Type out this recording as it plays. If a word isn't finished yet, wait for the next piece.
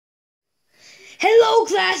Hello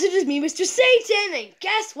class, it is me, Mr. Satan, and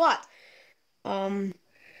guess what?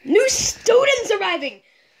 New students arriving!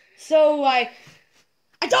 So I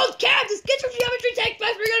don't care, just get your geometry tech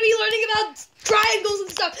class, we're gonna be learning about triangles and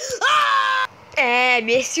stuff. Ah!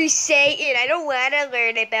 Mr. Satan, I don't wanna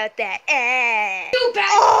learn about that. Too bad!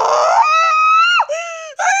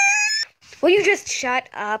 Will you just shut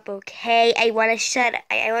up, okay? I want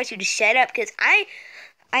you to shut up, because I'm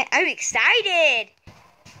excited.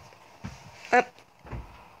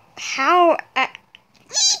 How? Oh, are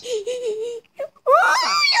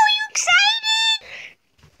you excited?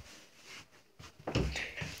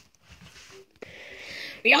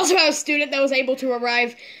 We also have a student that was able to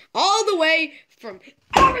arrive all the way from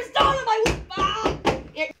Arizona.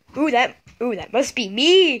 Ooh, that must be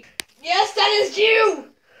me. Yes, that is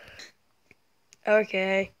you.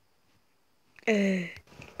 Okay. Okay,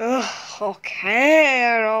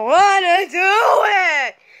 I don't wanna do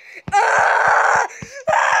it.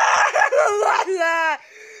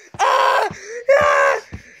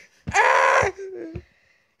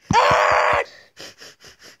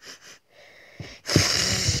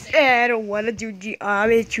 I don't want to do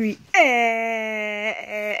geometry.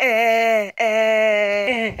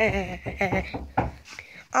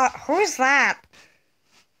 Who's that?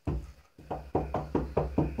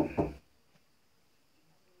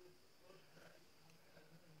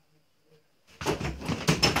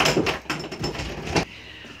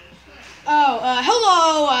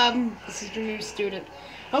 Hello, this is your new student.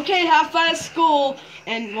 Okay, have fun at school,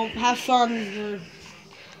 and we'll have fun.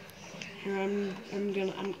 I'm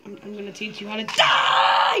gonna teach you how to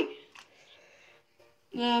die!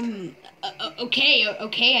 Okay,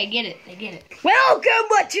 I get it. Welcome!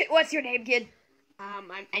 What's your name, kid?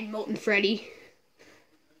 I'm Molten Freddy.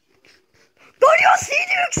 Don't you see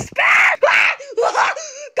to expand?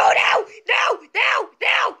 Go now!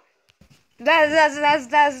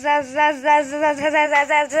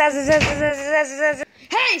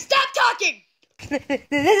 Hey, stop talking!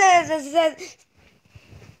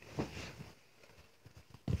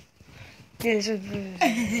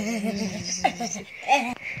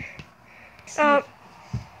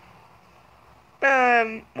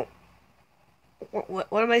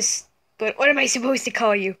 What am I supposed to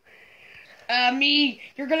call you?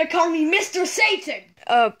 You're gonna call me Mr. Satan!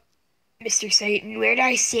 Mr. Satan, where'd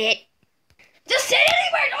I sit? Just sit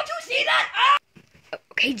anywhere, don't you see that? Ah!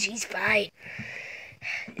 Okay, geez, fine.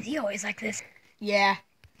 Is he always like this? Yeah.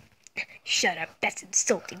 Shut up, that's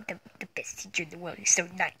insulting. The best teacher in the world is so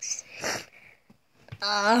nice.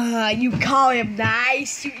 You call him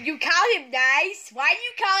nice? You call him nice? Why do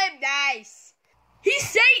you call him nice? He's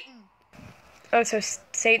Satan! Oh, so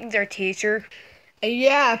Satan's our teacher?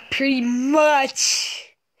 Yeah, pretty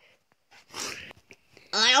much.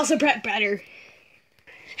 I also prep better.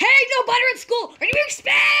 Hey, no butter at school! Are you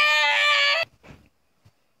expand?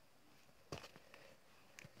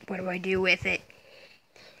 What do I do with it?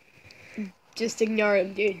 Just ignore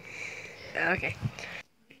him, dude. Okay.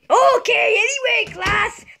 Okay, anyway,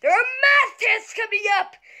 class, there are math tests coming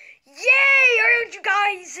up. Yay! Aren't you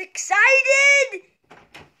guys excited?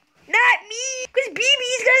 Not me, because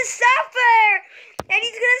BB's gonna suffer. And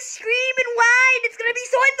he's gonna scream and whine. It's gonna be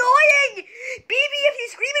so annoying. BB, if you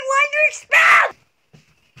scream and whine, you're expelled.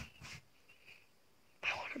 I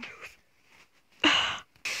wanna move.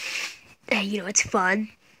 Hey, you know what's fun?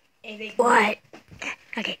 What?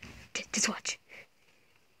 Okay, just watch.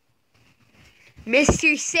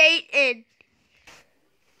 Mr. Satan.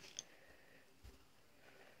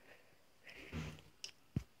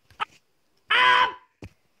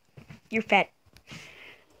 You're fat.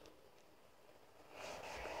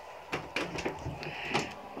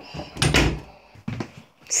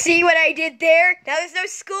 See what I did there? Now there's no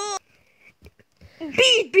school.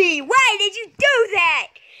 BB, why did you do that?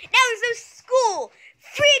 Now there's no school.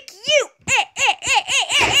 Freak you.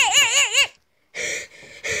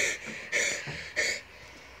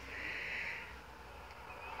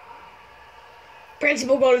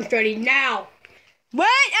 Principal Golden Freddy, now! What?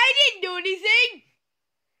 I didn't do anything!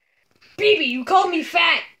 BB, you called me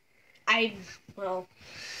fat! Well,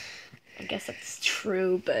 I guess that's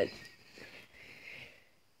true, but...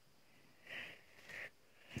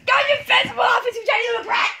 Go to the principal office, you tiny little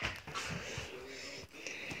brat!